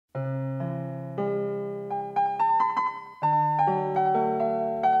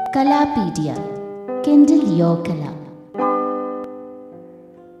Kalaapedia, Kindle your Kala.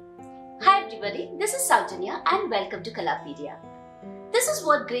 Hi everybody, this is Sowjanya and welcome to Kalaapedia. This is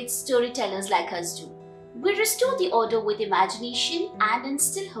what great storytellers like us do. We restore the order with imagination and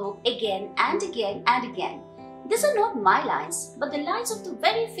instill hope again and again and again. These are not my lines, but the lines of the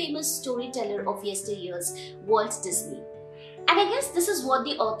very famous storyteller of yesteryears, Walt Disney. And I guess this is what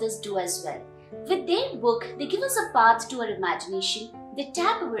the authors do as well. With their book, they give us a path to our imagination, they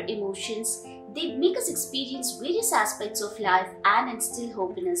tap our emotions, they make us experience various aspects of life and instill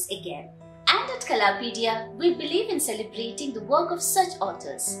hope in us again. And at Kalaapedia, we believe in celebrating the work of such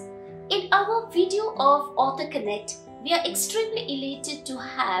authors. In our video of Author Connect, we are extremely elated to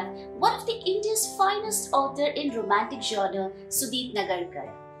have one of the India's finest author in romantic genre, Sudeep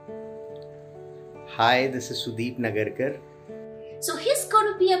Nagarkar. Hi, this is Sudeep Nagarkar. So he's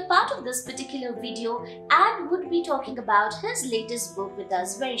going to be a part of this particular video and would be talking about his latest book with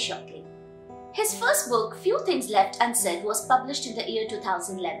us very shortly. His first book, Few Things Left Unsaid, was published in the year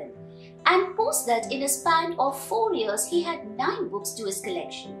 2011. And post that, in a span of 4 years, he had 9 books to his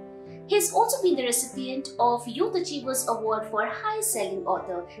collection. He's also been the recipient of Youth Achievers Award for Highest Selling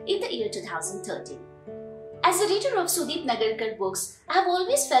Author in the year 2013. As a reader of Sudeep Nagarkar books, I have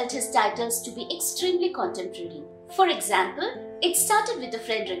always felt his titles to be extremely contemporary. For example, it started with a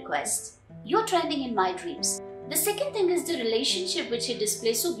friend request, "You're trending in my dreams." The second thing is the relationship which he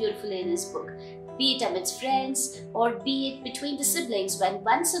displays so beautifully in his book, be it amidst friends or be it between the siblings when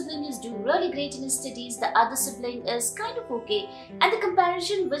one sibling is doing really great in his studies, the other sibling is kind of okay, and the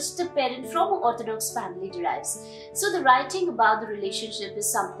comparison which the parent from an orthodox family derives. So the writing about the relationship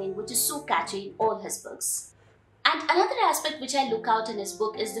is something which is so catchy in all his books. And another aspect which I look out in his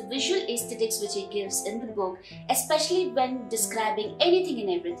book is the visual aesthetics which he gives in the book, especially when describing anything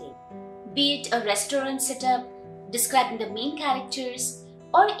and everything. Be it a restaurant setup, describing the main characters,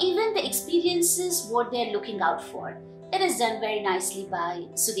 or even the experiences what they are looking out for. It is done very nicely by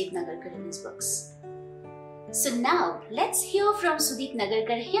Sudeep Nagarkar in his books. So now, let's hear from Sudeep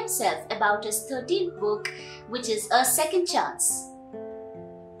Nagarkar himself about his 13th book, which is A Second Chance.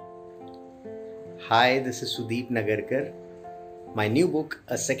 Hi, this is Sudeep Nagarkar. My new book,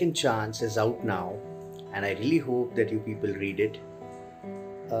 A Second Chance, is out now, and I really hope that you people read it.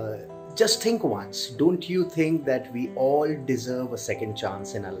 Just think once, don't you think that we all deserve a second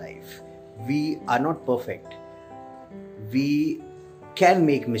chance in our life? We are not perfect. We can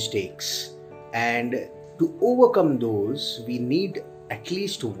make mistakes, and to overcome those, we need at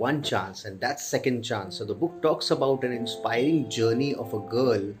least one chance, and that's second chance. So the book talks about an inspiring journey of a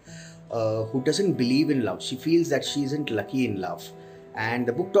girl who doesn't believe in love. She feels that she isn't lucky in love. And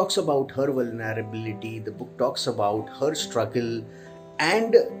the book talks about her vulnerability, the book talks about her struggle,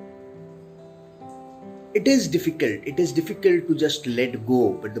 and it is difficult to just let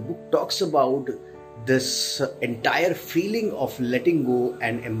go, but the book talks about this entire feeling of letting go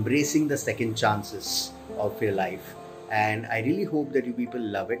and embracing the second chances of your life. And I really hope that you people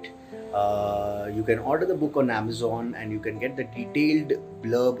love it. You can order the book on Amazon and you can get the detailed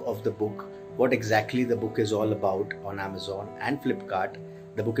blurb of the book, what exactly the book is all about, on Amazon and Flipkart.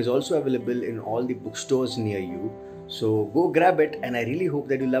 The book is also available in all the bookstores near you. So go grab it, and I really hope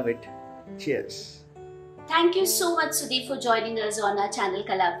that you love it. Cheers. Thank you so much, Sudeep, for joining us on our channel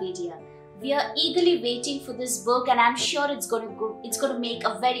Kalaapedia. We are eagerly waiting for this book, and I'm sure it's going to make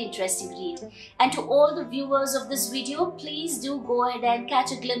a very interesting read. And to all the viewers of this video, please do go ahead and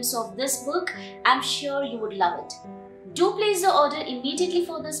catch a glimpse of this book. I'm sure you would love it. Do place the order immediately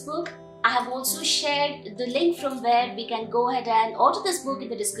for this book. I have also shared the link from where we can go ahead and order this book in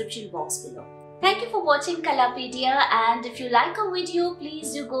the description box below. Thank you for watching Kalaapedia, and if you like our video,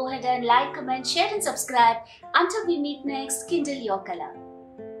 please do go ahead and like, comment, share and subscribe. Until we meet next, Kindle your Kala.